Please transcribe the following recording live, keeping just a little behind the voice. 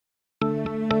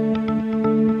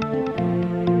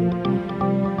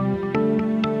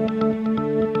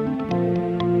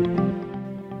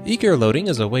Eager loading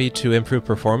is a way to improve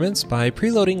performance by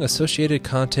preloading associated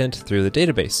content through the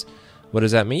database. What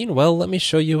does that mean? Well, let me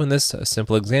show you in this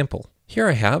simple example. Here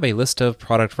I have a list of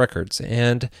product records,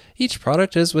 and each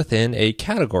product is within a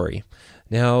category.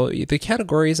 Now, the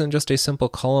category isn't just a simple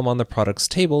column on the products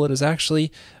table, it is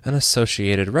actually an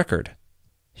associated record.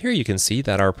 Here you can see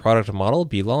that our product model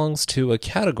belongs to a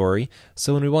category,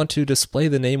 so when we want to display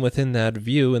the name within that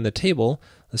view in the table,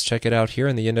 let's check it out here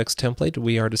in the index template.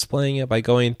 We are displaying it by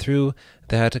going through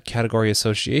that category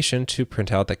association to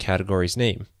print out the category's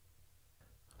name.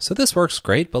 So this works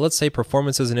great, but let's say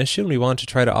performance is an issue and we want to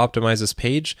try to optimize this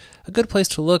page. A good place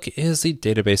to look is the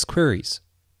database queries.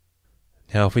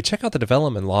 Now, if we check out the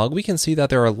development log, we can see that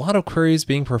there are a lot of queries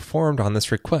being performed on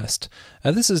this request.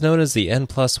 This is known as the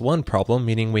n+1 problem,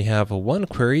 meaning we have one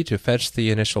query to fetch the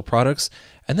initial products,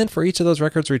 and then for each of those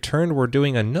records returned, we're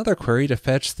doing another query to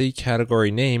fetch the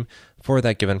category name for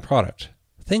that given product.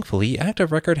 Thankfully,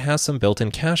 Active Record has some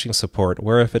built-in caching support,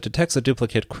 where if it detects a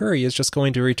duplicate query, it's just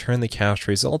going to return the cached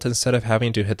result instead of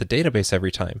having to hit the database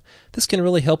every time. This can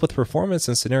really help with performance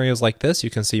in scenarios like this. You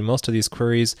can see most of these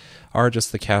queries are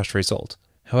just the cached result.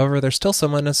 However, there's still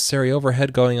some unnecessary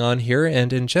overhead going on here,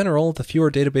 and in general, the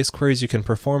fewer database queries you can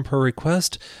perform per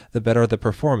request, the better the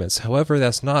performance. However,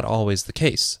 that's not always the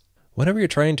case. Whenever you're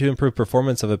trying to improve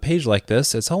performance of a page like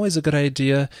this, it's always a good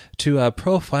idea to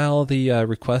profile the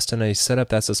request in a setup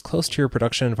that's as close to your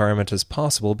production environment as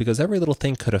possible, because every little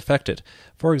thing could affect it.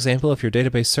 For example, if your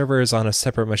database server is on a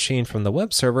separate machine from the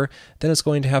web server, then it's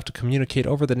going to have to communicate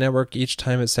over the network each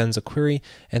time it sends a query,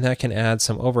 and that can add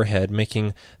some overhead,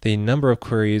 making the number of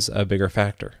queries a bigger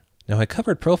factor. Now, I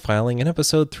covered profiling in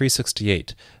episode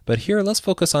 368, but here let's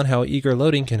focus on how eager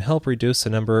loading can help reduce the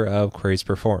number of queries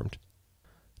performed.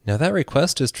 Now that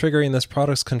request is triggering this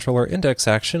products controller index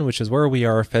action, which is where we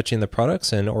are fetching the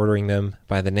products and ordering them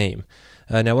by the name.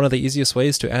 Now one of the easiest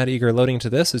ways to add eager loading to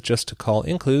this is just to call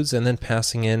includes and then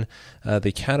passing in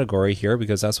the category here,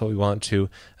 because that's what we want to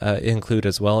include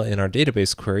as well in our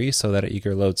database query so that it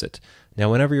eager loads it. Now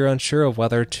whenever you're unsure of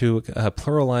whether to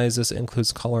pluralize this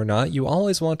includes call or not, you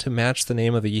always want to match the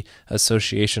name of the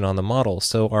association on the model.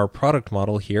 So our product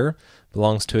model here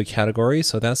belongs to a category,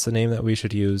 so that's the name that we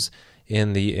should use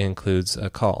in the includes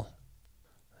call.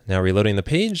 Now reloading the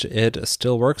page, it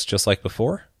still works just like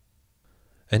before.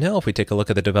 And now if we take a look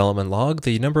at the development log,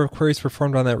 the number of queries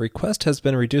performed on that request has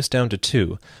been reduced down to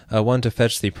two. One to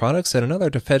fetch the products and another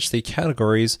to fetch the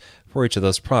categories for each of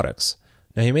those products.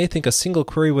 Now you may think a single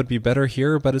query would be better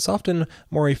here, but it's often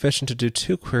more efficient to do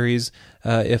two queries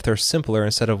if they're simpler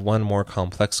instead of one more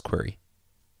complex query.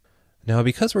 Now,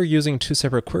 because we're using two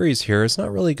separate queries here, it's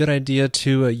not really a good idea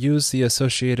to use the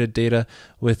associated data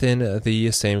within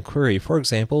the same query. For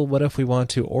example, what if we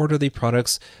want to order the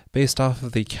products based off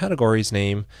of the category's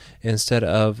name instead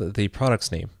of the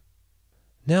product's name?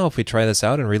 Now, if we try this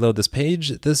out and reload this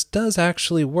page, this does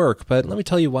actually work, but let me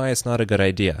tell you why it's not a good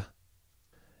idea.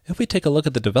 If we take a look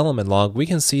at the development log, we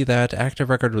can see that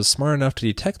Active Record was smart enough to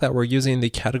detect that we're using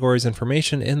the categories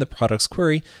information in the products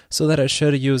query, so that it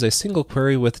should use a single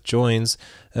query with joins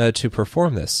to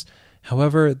perform this.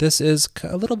 However, this is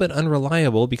a little bit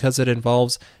unreliable because it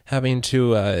involves having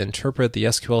to interpret the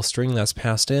SQL string that's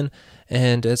passed in,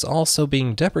 and it's also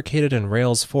being deprecated in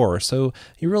Rails 4, so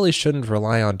you really shouldn't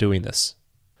rely on doing this.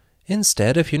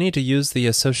 Instead, if you need to use the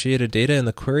associated data in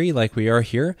the query like we are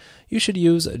here, you should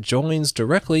use joins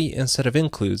directly instead of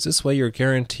includes. This way you're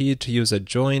guaranteed to use a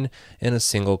join in a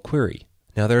single query.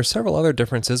 Now there are several other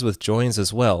differences with joins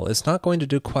as well. It's not going to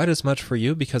do quite as much for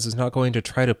you because it's not going to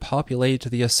try to populate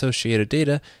the associated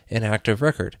data in Active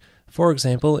Record. For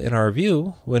example, in our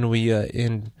view, when we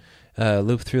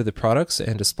loop through the products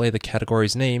and display the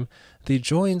category's name, the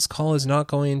joins call is not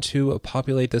going to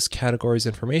populate this category's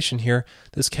information here.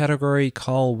 This category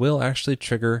call will actually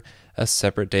trigger a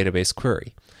separate database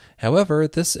query. However,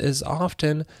 this is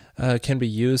often can be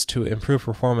used to improve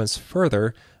performance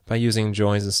further by using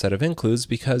joins instead of includes,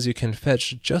 because you can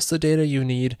fetch just the data you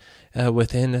need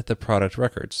within the product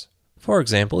records. For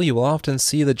example, you will often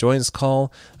see the joins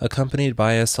call accompanied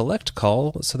by a select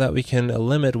call so that we can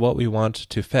limit what we want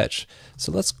to fetch.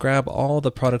 So let's grab all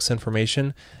the product's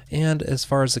information, and as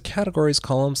far as the categories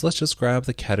columns, let's just grab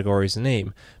the category's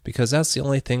name, because that's the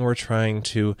only thing we're trying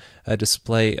to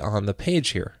display on the page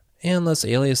here. And let's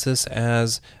alias this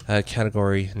as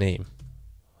category name.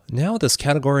 Now this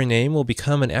category name will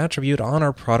become an attribute on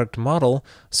our product model,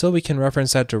 so we can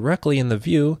reference that directly in the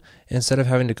view instead of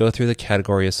having to go through the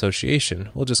category association.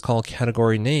 We'll just call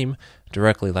category name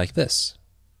directly like this.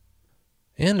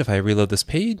 And if I reload this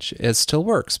page, it still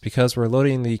works because we're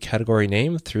loading the category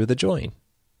name through the join.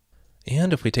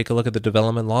 And if we take a look at the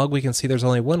development log, we can see there's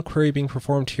only one query being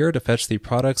performed here to fetch the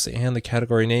products and the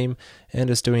category name, and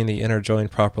it's doing the inner join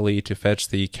properly to fetch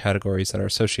the categories that are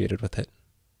associated with it.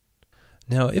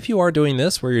 Now, if you are doing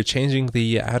this, where you're changing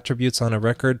the attributes on a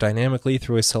record dynamically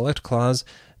through a select clause,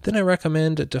 then I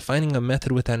recommend defining a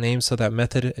method with that name so that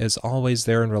method is always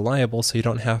there and reliable, so you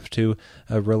don't have to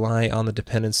rely on the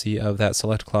dependency of that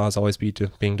select clause always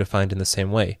being defined in the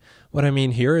same way. What I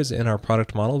mean here is in our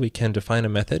product model, we can define a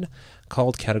method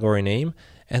called category name,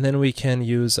 and then we can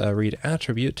use a read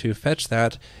attribute to fetch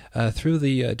that through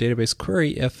the database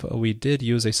query if we did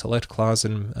use a select clause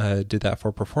and did that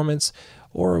for performance,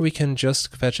 or we can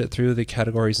just fetch it through the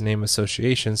category's name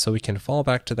association, so we can fall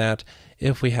back to that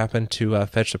if we happen to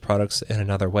fetch the products in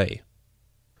another way.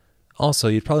 Also,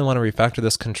 you'd probably want to refactor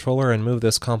this controller and move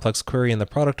this complex query in the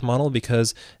product model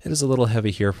because it is a little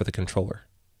heavy here for the controller.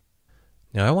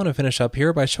 Now I want to finish up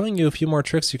here by showing you a few more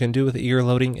tricks you can do with eager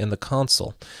loading in the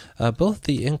console. Both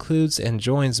the includes and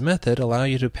joins method allow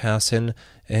you to pass in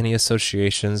any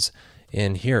associations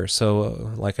in here.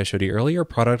 So like I showed you earlier,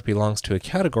 product belongs to a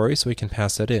category, so we can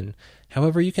pass that in.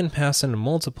 However, you can pass in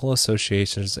multiple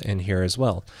associations in here as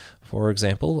well. For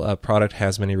example, a product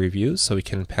has many reviews, so we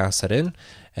can pass that in,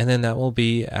 and then that will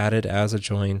be added as a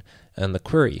join in the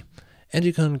query. And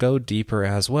you can go deeper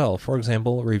as well. For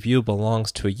example, review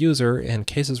belongs to a user. In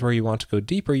cases where you want to go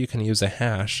deeper, you can use a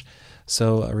hash.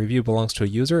 So a review belongs to a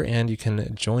user, and you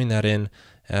can join that in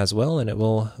as well, and it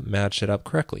will match it up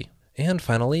correctly. And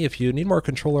finally, if you need more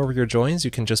control over your joins,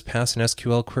 you can just pass an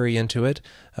SQL query into it.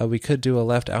 We could do a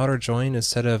left outer join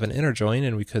instead of an inner join,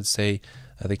 and we could say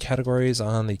the categories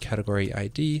on the category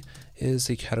ID is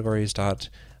the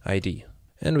categories.id.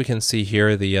 And we can see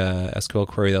here the SQL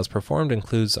query that was performed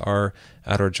includes our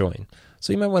outer join.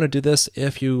 So you might want to do this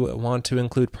if you want to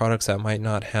include products that might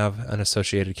not have an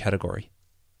associated category.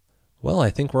 Well,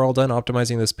 I think we're all done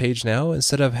optimizing this page now.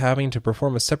 Instead of having to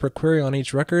perform a separate query on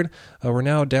each record, we're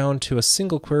now down to a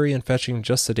single query and fetching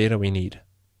just the data we need.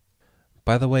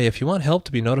 By the way, if you want help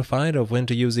to be notified of when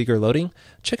to use eager loading,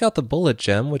 check out the bullet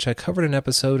gem, which I covered in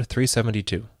episode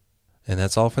 372. And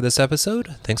that's all for this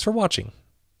episode. Thanks for watching.